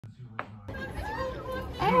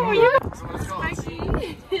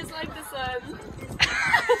Mikey is like the sun.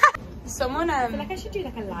 Someone I feel like I should do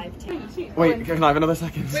like a live take. Wait, can I have another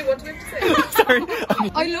second? Wait, what do we have to say? Sorry.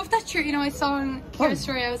 I love that shirt, you know, I saw on Kira's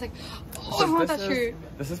story, I was like, oh, I want that shirt.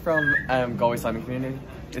 This is from Galway Simon Community.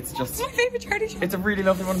 It's just... It's my favourite charity shirt. It's a really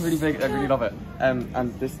lovely one, really big, I really love it.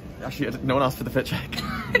 And this, actually, no one asked for the fit check.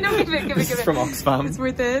 No, give it. This is from Oxfam. It's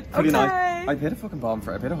worth it. Pretty okay. nice. I paid a fucking bomb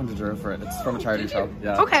for it. I paid €100 for it. It's from a charity shop.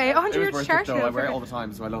 Yeah. Okay, €100 It was worth charity it, though. I shop. wear it all the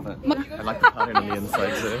time, so I love it. I like the pattern on the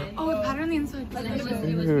inside too. Oh, the pattern on the inside. Ooh,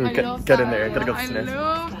 I love get that. in there. Gotta go I upstairs.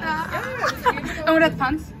 love that. And what about the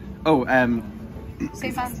pants? Oh,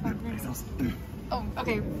 Say pants. Oh,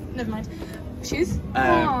 okay. Never mind. Shoes?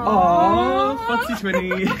 Oh, fancy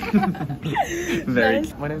twinny. Very.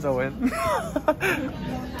 My name's Owen.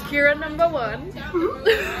 Kira number 1.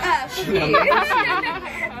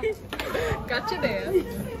 Gotcha there.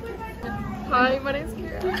 Hi, my name's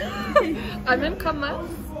Kira. I'm in commerce.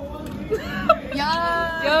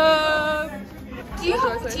 Yeah. Do you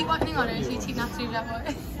have teeth whitening on it? Do you teeth not to do that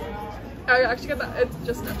way? I actually get that. It's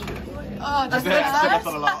just natural. Oh, that's I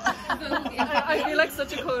feel like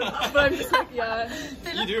such a cunt, but I'm just like, yeah.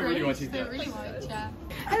 You do really want to do They're really white, yeah.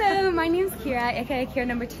 Hello, my name's Kira, aka Kira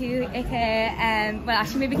number 2, aka well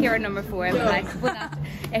actually maybe Kira number 4, but like well that's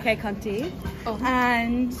aka Conti. Oh.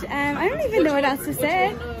 And I don't even know what else to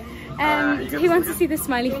say. He wants to see the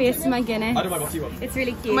smiley face in my Guinness. I don't mind what you want. It's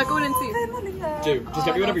really cute. Am I going in and see? Do. Just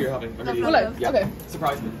get me whatever you're having. I'm really Hello. yeah. Okay.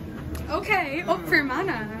 Surprise me. Okay, up for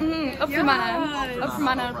mana. Up for mana. Up for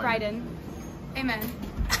mana of Brighton. Amen.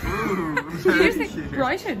 Did Did you say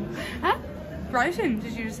Brighton? Huh? Brighton,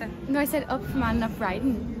 did you just say? No, I said up for mana of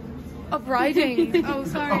Brighton. Up riding. Oh,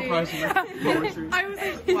 sorry. I was like,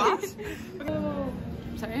 what? Oh,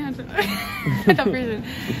 sorry, I thought version.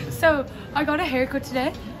 So, I got a haircut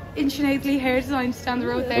today in Sinead's hair design just down the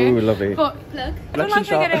road there. Ooh, lovely. But look, I don't like to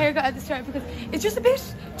shop. get a haircut at the start because it's just a bit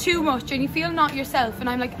too much and you feel not yourself. And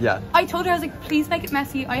I'm like, yeah. I told her, I was like, please make it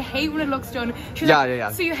messy. I hate when it looks done. She was Yeah, like, yeah,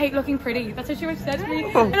 yeah. So you hate looking pretty? That's what she said to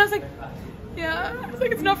me. Oh. And I was like, yeah. I was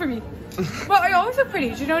like, it's not for me. But I always look pretty.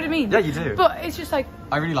 Do you know what I mean? Yeah, you do. But it's just like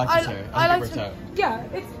I really like this hair. I think it worked out. Yeah,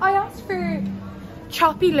 I asked for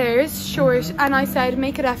choppy layers, short, and I said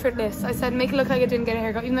make it effortless. I said make it look like I didn't get a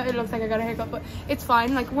haircut, even though it looks like I got a haircut, but it's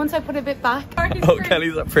fine. Like once I put a bit back. Oh,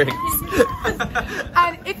 Kelly's a prince.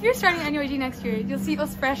 And if you're starting NUIG next year, you'll see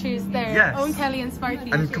us freshers there. Yes. Owen Kelly and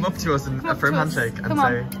Sparky. And come up to us in a firm handshake and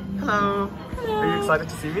say, hello. Are you excited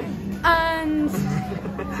to see me? And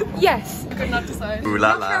yes. I could not decide. Ooh la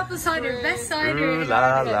Not for la. apple cider, best cider. Ooh in la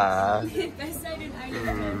Ireland. la. Best side in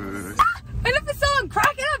Ireland. I love the song.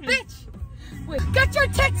 Crack it up, bitch. Wait, get your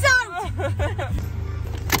tits out.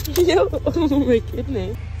 Yo, oh my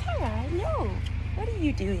goodness. Tara, no. What are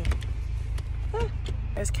you doing? I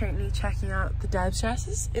was currently checking out the Deb's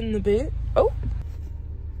dresses in the boot. Oh.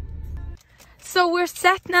 So we're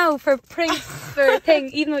set now for pranks for thing,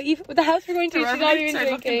 even though the house we're going to, she's not even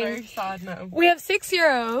looking very drinking. sad now. We have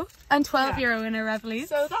 €6 and €12 in our Reveillees.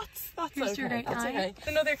 So that's Here's your okay. right That's eye. okay.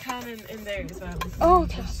 Another cannon in there as well. Oh,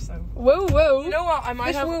 okay. So. Whoa, whoa. You know what? I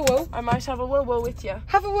might Just have whoa, whoa. I might have a whoa with you.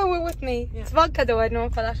 Have a whoa with me. Yeah. It's vodka though, I don't know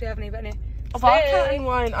if I'll actually have any, but anyway. A vodka and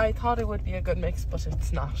wine, I thought it would be a good mix, but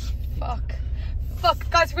it's not. Fuck,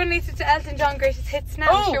 guys, we're gonna listen to Elton John Greatest Hits now.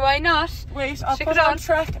 Oh. Sure, why not? Wait, I'll Stick put it on on.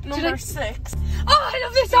 track number 6. Oh, I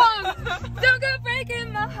love this song! Don't go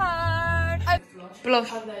breaking my heart.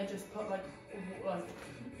 Blush. And then just put like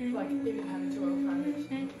independent to our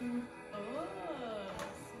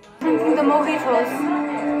The mojitos.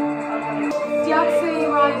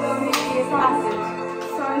 Deoxyribonucleic acid.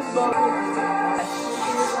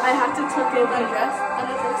 I had to tuck in my dress and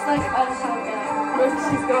it looks like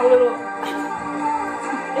she's got a little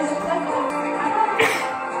it looks like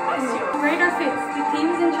Radar fits. The theme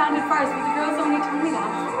is Enchanted Forest, but the girls only told me that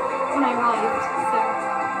when I arrived. So,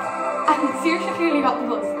 and Saoirse clearly got the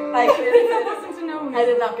bus. I clearly did. Listen to no one. I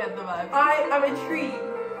did not get the vibe. I am a tree.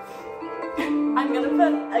 I'm gonna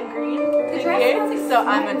put a green thing dress here, smells like so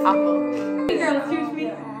I'm an apple. Hey girl, excuse me.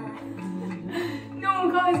 No,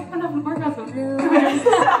 guys, I'm having an orgasm.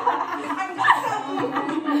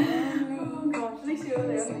 Oh gosh, at least you were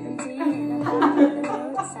there.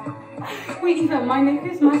 Wait, Eva, my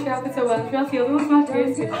makers match your outfit so well. If you else, the other ones match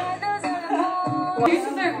yours too. Yours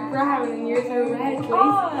is are brown and yours are red.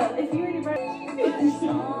 Oh, if you really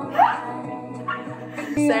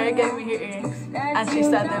Sarah gave me her earrings and she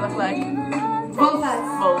said they look like Both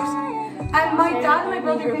hats. bows. And my dad and my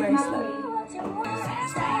brother Your picked bracelet. me.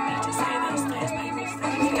 Sarah's paying me to say this. Sarah's paying me to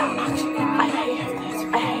say this. Don't actually. I hate her.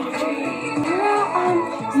 I hate her.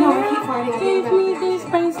 No, I keep finding Gave me this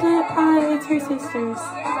bracelet. It's her sister's.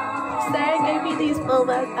 Sarah gave me these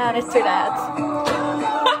bolas and it's her dad's.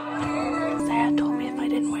 Sarah told me if I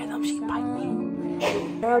didn't wear them, she'd bite me.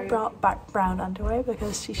 Sarah brought back brown underwear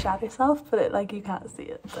because she shat herself, but it like you can't see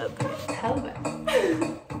it. So tell them.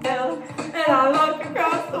 And I look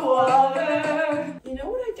across the water. You know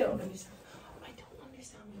what I don't understand? I don't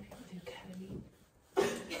understand when people do ketamine.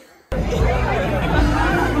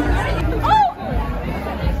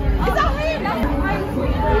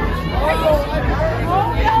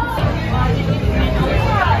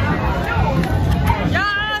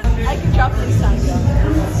 I can drop some sand down.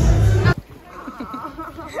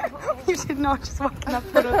 You did not just walk in that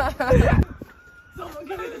photo. Someone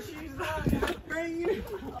give me the shoes back. Bring.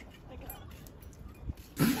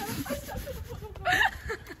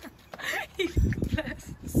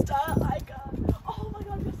 Stop, I got. Oh my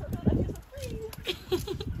god, you're so good. I feel so free.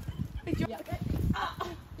 Yeah, okay.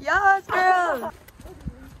 Yes, girl.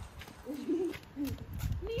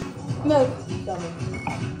 No.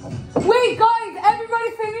 Wait, guys, everybody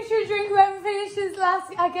finish your drink. Whoever finishes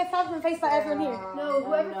last, I get slapped in the face by everyone here. No,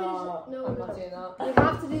 whoever finishes. No, I'm not doing that. You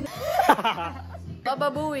have to do that. Baba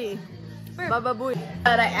Booey. Baba Booey.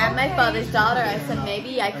 But I am my father's daughter. I said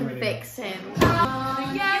maybe I can fix him.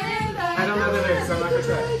 I don't know the lyrics, so I'm not gonna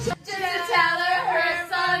try. Just to tell her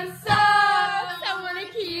son sucks. I wanna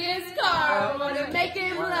key his car. I wanna make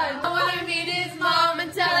him lunch. I wanna meet his mom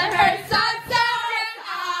and tell her son sucks.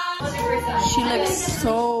 She looks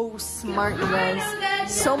so smart, you guys.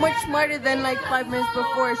 So much smarter than like 5 minutes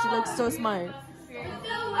before. She looks so smart.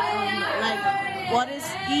 Like, what is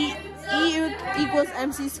E equals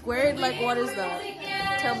MC squared? Like, what is that?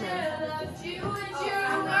 Tell me.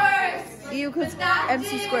 E equals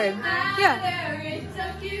MC squared. Yeah.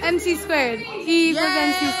 MC squared. E equals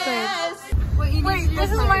MC squared. Wait,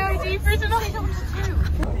 this is my ID for tonight.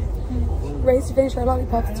 Race to finish our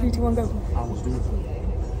lollipops. 3, 2, 1, go.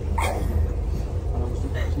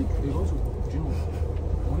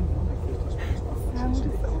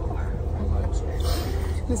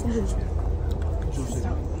 Listen to this.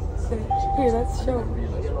 Here, let's show.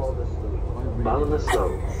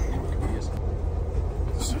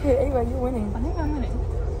 Shit, Ava, you're winning. I think I'm winning.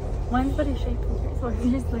 Mine's better shaped than yours. So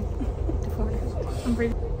you're just like deformed. I'm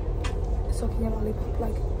pretty. Sucking a lollipop,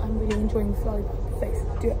 like I'm really enjoying this lollipop face.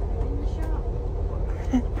 Do it.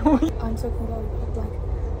 I'm sucking a lollipop, like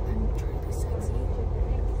I'm trying to be sexy.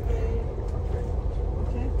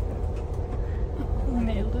 Okay.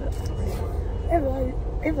 Nailed it.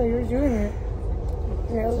 Ava, you're doing it.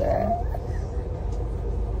 Nailed it.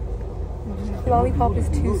 Lollipop is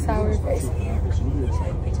too sour face.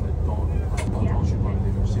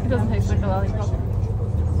 It doesn't taste like a lollipop.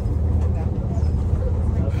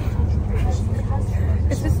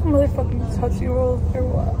 Is this motherfucking Tootsie Roll or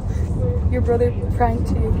what? Your brother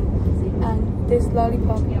pranked you, and this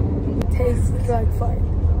lollipop tastes like fire.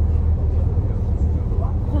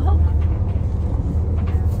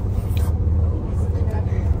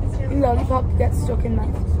 Lollipop gets stuck in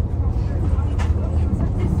mouth.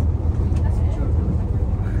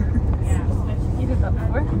 You did that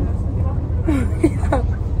before? Yeah.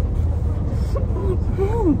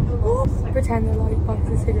 Pretend the lollipop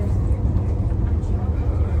is a cigarette.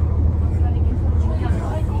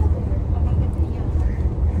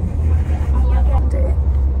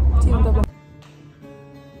 Team double.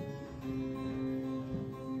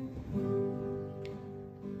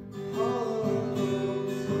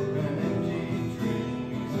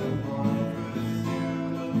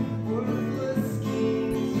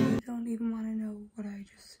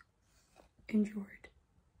 Endured.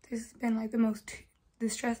 This has been like the most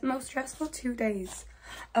stressful 2 days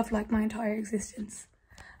of like my entire existence.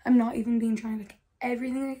 I'm not even being trying, like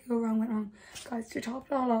everything that could go wrong went wrong. Guys, to top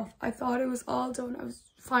it all off, I thought it was all done. I was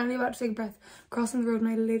finally about to take a breath, crossing the road, and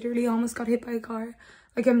I literally almost got hit by a car.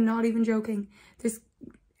 Like, I'm not even joking. This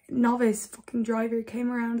novice fucking driver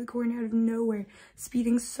came around the corner out of nowhere,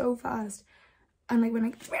 speeding so fast, and like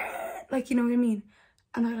when like you know what I mean,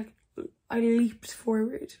 and I leaped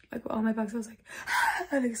forward, like on my back, so I was like,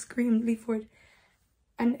 I like screamed, leap forward.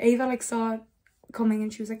 And Ava like saw it coming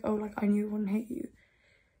and she was like, oh, like I knew it wouldn't hit you.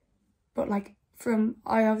 But like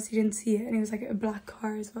I obviously didn't see it, and it was like a black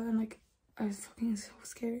car as well, and like I was fucking so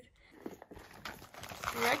scared.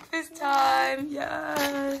 Breakfast time,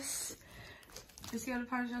 yes. This got a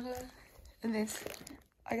parasol and this.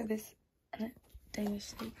 I got this and a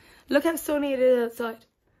Danish thing. Look how sunny it is outside.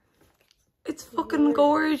 It's fucking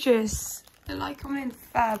gorgeous. The light coming in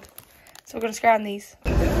fab. So we're gonna scan these.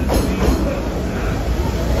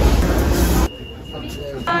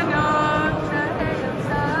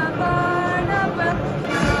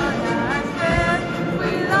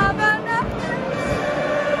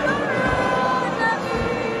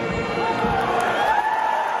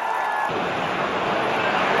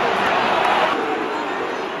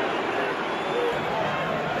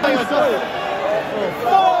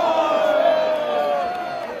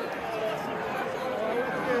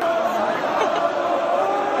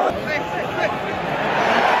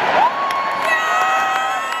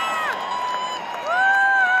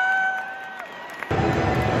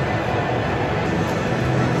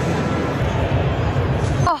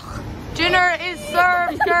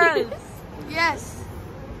 girls. Yes.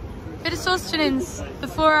 Bit of sustenance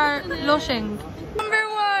before our lushing. Number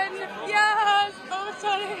 1. Yes. Oh,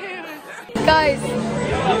 sorry. Guys,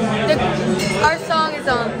 our song is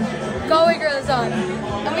on. Galway Girl is on.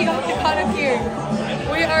 And we got the connock here.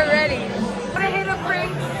 We are ready. What a hit up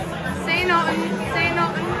prank. Say nothing. Say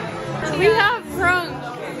nothing. We have prunk.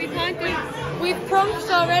 We can't do. We've prunked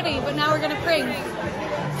already, but now we're gonna prank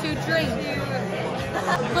to drink.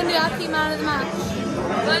 Gonna do Aki man of the match.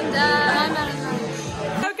 Gunda. I'm man of the match.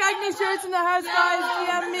 No Cagney shirts in the house, guys.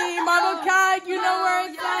 DM me. Marble Cag, you know where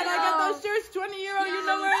it's at. I got those shirts, €20. You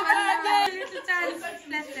know where it's at.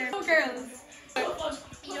 Oh, girls.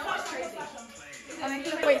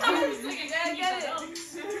 Wait, get it.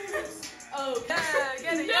 oh,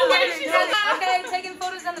 get it. No way, she's okay, taking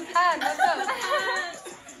photos on the pad. Let's go.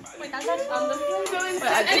 Wait, that's on the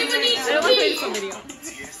Anyone needs to pee?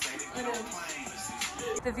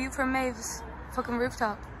 The view from Maeve's fucking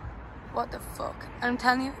rooftop. What the fuck? I'm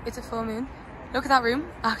telling you, it's a full moon. Look at that room,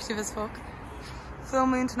 active as fuck. Full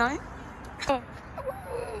moon tonight.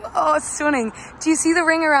 Oh, it's stunning. Do you see the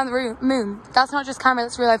ring around the moon? That's not just camera,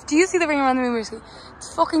 that's real life. Do you see the ring around the moon, Mercy?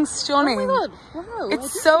 It's fucking stunning. Oh my god, wow.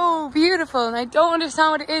 It's so beautiful and I don't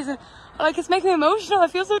understand what it is. And, like, it's making me emotional. I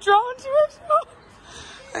feel so drawn to it.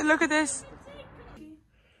 And look at this.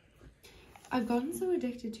 I've gotten so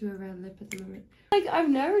addicted to a red lip at the moment. Like, I've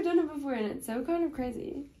never done it before and it's so kind of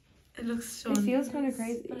crazy. It looks stunning. It feels kind of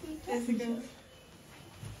crazy. There's a girl.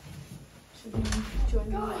 Oh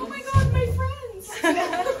my god, my friends!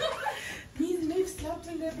 Me and Nick slept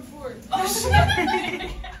in there before.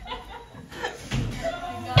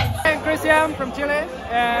 I'm Christian from Chile,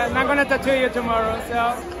 and I'm gonna tattoo you tomorrow.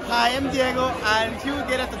 So. Hi, I'm Diego, and he will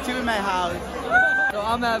get a tattoo in my house. So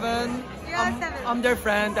I'm Evan. I'm their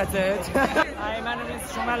friend, that's it. Hi, my name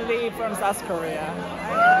is Shaman Lee from South Korea.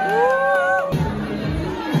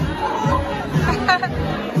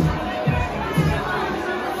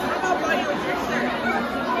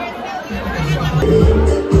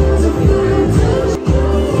 Thank you.